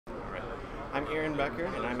I'm Becker,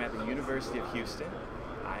 and I'm at the University of Houston.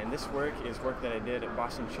 And this work is work that I did at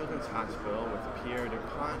Boston Children's Hospital with Pierre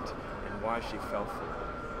DuPont and Wajdi Felfour.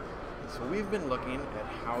 So we've been looking at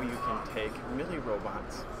how you can take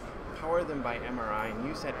millirobots, power them by MRI, and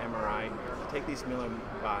use that MRI to take these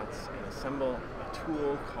millirobots and assemble a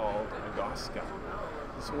tool called a Gauss gun.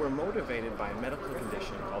 So we're motivated by a medical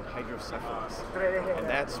condition called hydrocephalus, and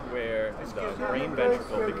that's where the brain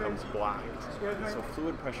ventricle becomes blocked. So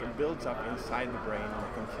fluid pressure builds up inside the brain and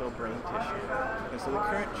it can kill brain tissue. And so the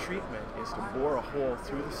current treatment is to bore a hole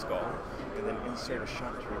through the skull and then insert a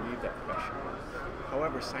shunt to relieve that pressure.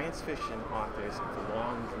 However, science fiction authors have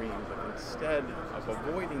long dreamed of instead of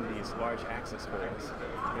avoiding these large access holes,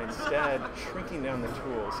 and instead shrinking down the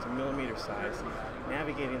tools to millimeter size,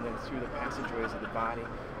 navigating them through the passageways of the body,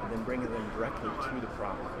 and then bringing them directly to the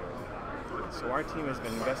problem area. So our team has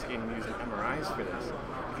been investigating using MRIs for this,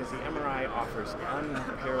 because the MRI offers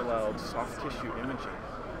unparalleled soft tissue imaging,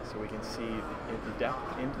 so we can see the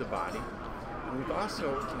depth into the body. And we've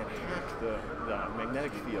also can hack the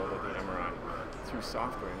magnetic field of the MRI through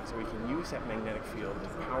software, and so we can use that magnetic field to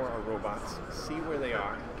power our robots, see where they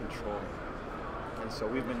are, and control them. And so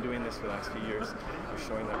we've been doing this for the last few years. We're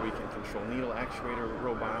showing that we can control needle actuator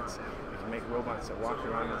robots, we can make robots that walk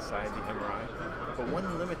around inside the MRI. But one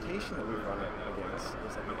limitation that we run up against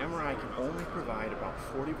is that the MRI can only provide about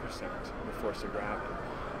 40% of the force of gravity.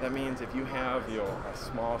 That means if you have a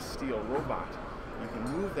small steel robot, you can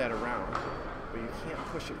move that around, but you can't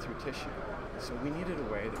push it through tissue. So we needed a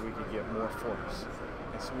way that we could give more force.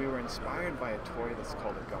 And so we were inspired by a toy that's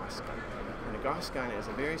called a Gauss gun. And a Gauss gun is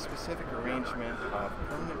a very specific arrangement of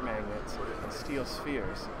permanent magnets and steel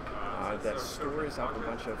spheres that stores up a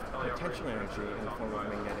bunch of potential energy in the form of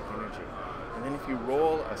magnetic energy. And then if you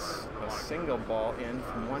roll a single ball in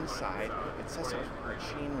from one side, it sets off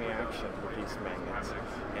a chain reaction with these magnets.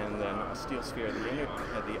 And then a steel sphere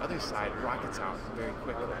at the other side rockets out very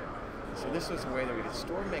quickly. So this was a way that we could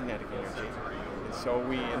store magnetic energy. And so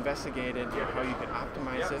we investigated how you could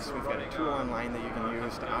optimize this. We've got a tool online that you can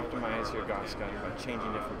use to optimize your Gauss gun by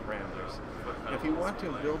changing different parameters. And if you want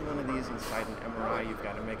to build one of these inside an MRI, you've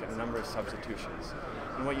got to make a number of substitutions.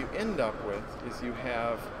 And what you end up with is you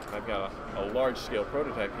have, I've got a large scale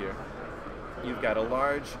prototype here. You've got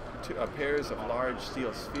pairs of large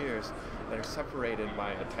steel spheres that are separated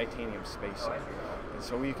by a titanium spacer. And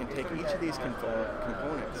so you can take each of these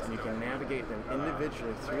components and you can navigate them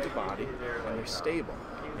individually through the body, and they're stable.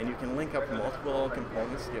 And you can link up multiple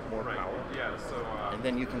components to get more power. And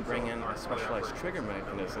then you can bring in a specialized trigger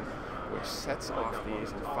mechanism which sets off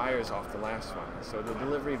these and fires off the last one. So the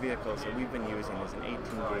delivery vehicles that we've been using is an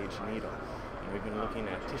 18-gauge needle. And we've been looking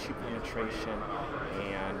at tissue penetration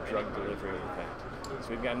and drug delivery with that. So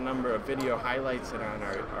we've got a number of video highlights that are on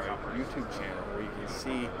our YouTube channel where you can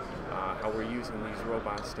see how we're using these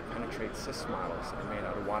robots to penetrate cyst models that are made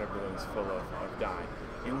out of water balloons full of dye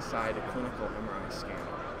inside a clinical MRI scanner.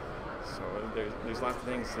 So there's lots of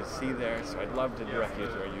things to see there, so I'd love to direct you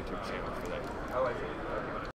to our YouTube channel for that.